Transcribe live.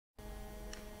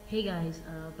Hey guys,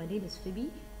 my name is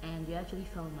Phoebe, and you actually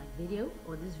found my video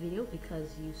or this video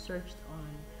because you searched on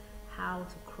how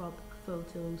to crop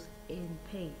photos in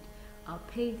Paint.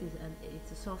 Paint is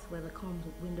it's a software that comes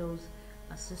with Windows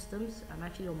systems. I'm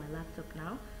actually on my laptop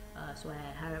now, so I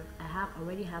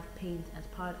already have Paint as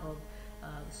part of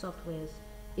the software's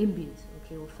inbuilt,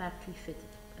 okay, or factory fitted.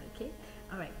 Okay,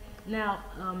 all right. Now,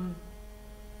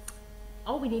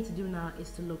 all we need to do now is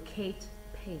to locate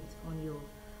Paint on your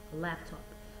laptop.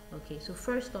 Okay, so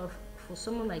first off, for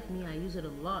someone like me, I use it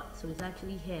a lot, so it's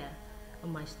actually here on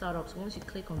my startup. So once you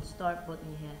click on start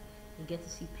button here, you get to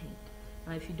see Paint.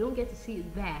 Now if you don't get to see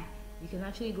it there, you can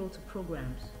actually go to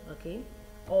programs. Okay,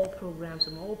 all programs.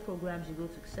 From all programs you go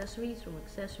to accessories. From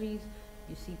accessories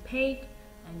you see Paint,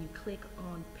 and you click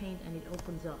on Paint and it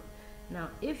opens up.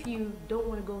 Now if you don't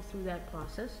want to go through that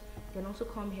process, you can also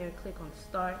come here, click on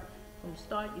start. From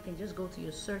start you can just go to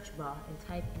your search bar and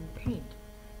type in Paint.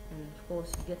 And of course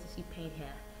you get to see Paint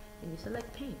here, and you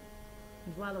select Paint,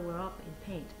 and voila, we're up in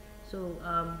Paint. So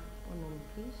one moment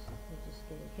please, let's just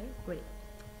get it here. Great.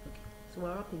 Okay, so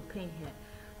we're up in Paint here.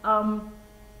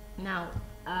 Now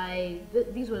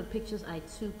these were the pictures I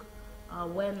took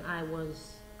when I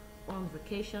was on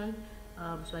vacation.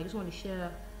 So I just want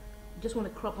to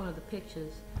crop one of the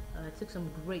pictures. I took some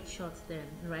great shots then,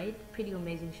 right? Pretty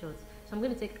amazing shots. So I'm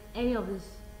going to take any of these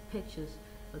pictures,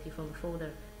 okay, from the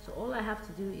folder. So all I have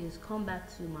to do is come back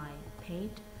to my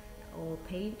Paint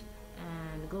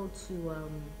and go to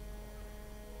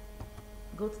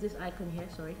this icon here.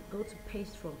 Sorry, go to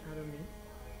paste from. Pardon me,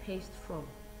 paste from.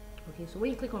 Okay, so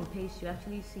when you click on paste, you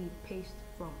actually see paste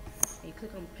from. And you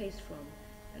click on paste from,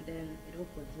 and then it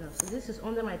opens. Now, so this is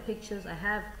under my pictures. I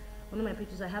have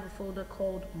a folder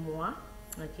called Moi.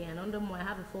 Okay, and under Moi I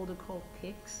have a folder called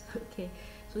Pics. Okay,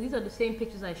 so these are the same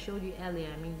pictures I showed you earlier.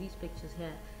 I mean these pictures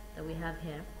here that we have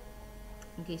here.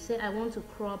 Okay, say I want to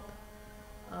crop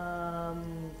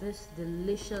this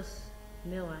delicious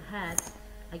meal I had.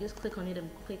 I just click on it and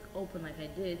click open like I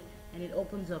did, and it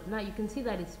opens up. Now you can see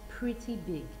that it's pretty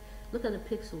big. Look at the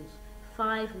pixels,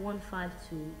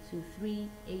 5152 to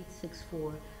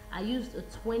 3864. I used a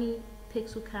 20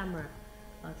 pixel camera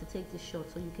to take this shot,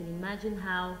 so you can imagine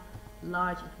how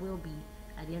large it will be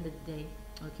at the end of the day.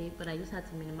 Okay, but I just had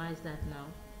to minimize that now.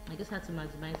 I just had to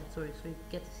maximize it, sorry, so you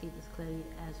get to see it as clearly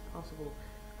as possible.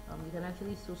 You can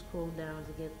actually still scroll down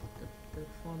to get the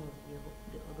form of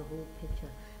the whole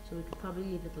picture. So we could probably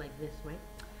leave it like this, right?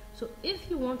 So if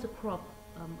you want to crop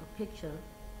a picture,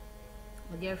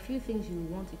 there are a few things you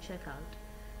want to check out.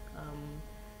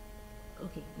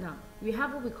 Okay, now we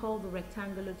have what we call the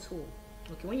rectangular tool.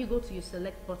 Okay, when you go to your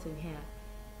select button here,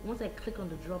 once I click on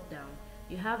the drop down,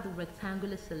 you have the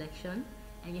rectangular selection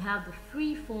and you have the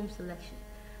free form selection.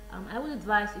 I would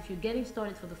advise, if you're getting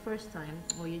started for the first time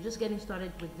or you're just getting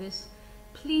started with this,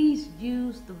 please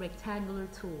use the rectangular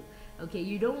tool. Okay,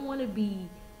 you don't want to be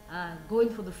going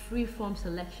for the free form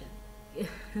selection.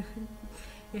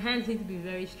 Your hands need to be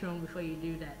very strong before you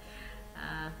do that.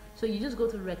 So you just go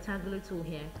to the rectangular tool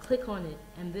here, click on it,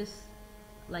 and this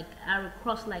like arrow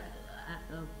cross like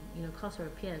cursor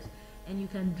appears, and you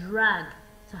can drag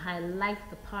to highlight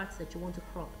the parts that you want to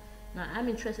crop. Now I'm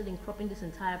interested in cropping this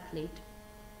entire plate.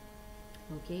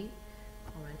 Okay,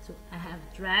 all right, so I have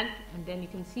dragged, and then you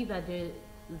can see that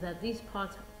these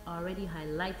parts are already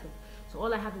highlighted. So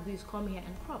all I have to do is come here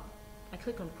and crop. I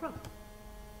click on crop,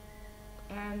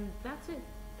 and that's it.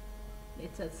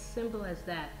 It's as simple as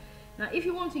that. Now if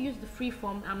you want to use the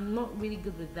freeform, I'm not really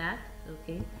good with that,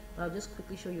 okay, but I'll just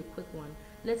quickly show you a quick one.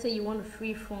 Let's say you want to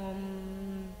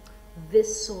freeform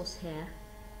this source here.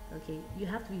 Okay, you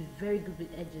have to be very good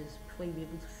with edges before you'll be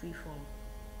able to freeform.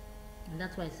 And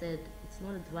that's why I said it's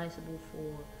not advisable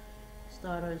for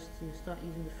starters to start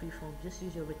using the freeform. Just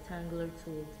use your rectangular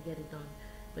tool to get it done.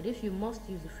 But if you must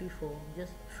use the freeform,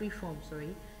 just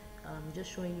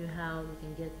showing you how you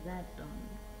can get that done.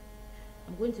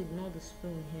 I'm going to ignore the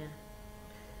spoon here.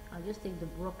 I'll just take the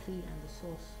broccoli and the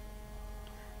sauce.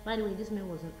 By the way, this meal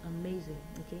was amazing.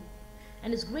 Okay,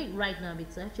 and it's great right now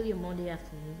because it's actually a Monday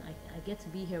afternoon. I get to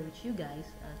be here with you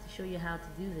guys to show you how to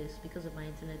do this because of my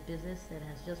internet business that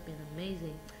has just been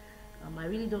amazing. I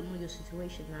really don't know your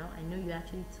situation now. I know you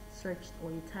actually searched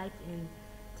or you typed in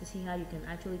to see how you can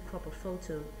actually crop a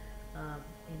photo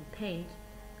in Paint,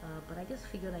 but I just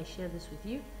figured I'd share this with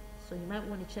you, so you might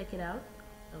want to check it out.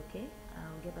 Okay,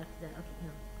 I'll get back to that. Okay,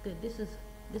 now good. This is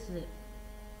it.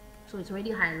 So it's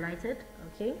already highlighted.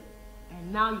 Okay,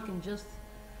 and now you can just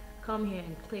come here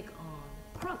and click on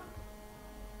crop,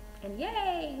 and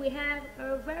yay, we have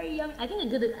a very young. I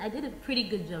think I did a pretty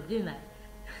good job, didn't I?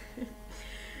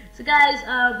 So guys,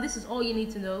 this is all you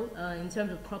need to know in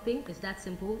terms of cropping. It's that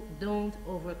simple. Don't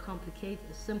overcomplicate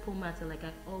a simple matter, like I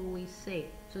always say.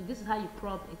 So this is how you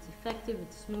crop. It's effective,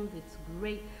 it's smooth, it's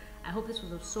great. I hope this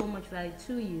was of so much value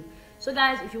to you. So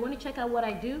guys, if you want to check out what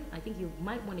I do, I think you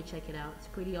might want to check it out. It's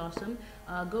pretty awesome.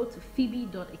 Go to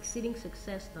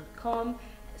phoebe.exceedingsuccess.com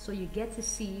so you get to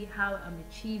see how I'm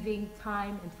achieving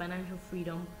time and financial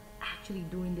freedom actually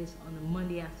doing this on a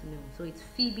Monday afternoon. So it's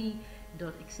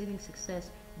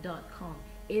phoebe.exceedingsuccess.com.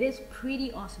 It is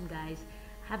pretty awesome, guys.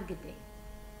 Have a good day.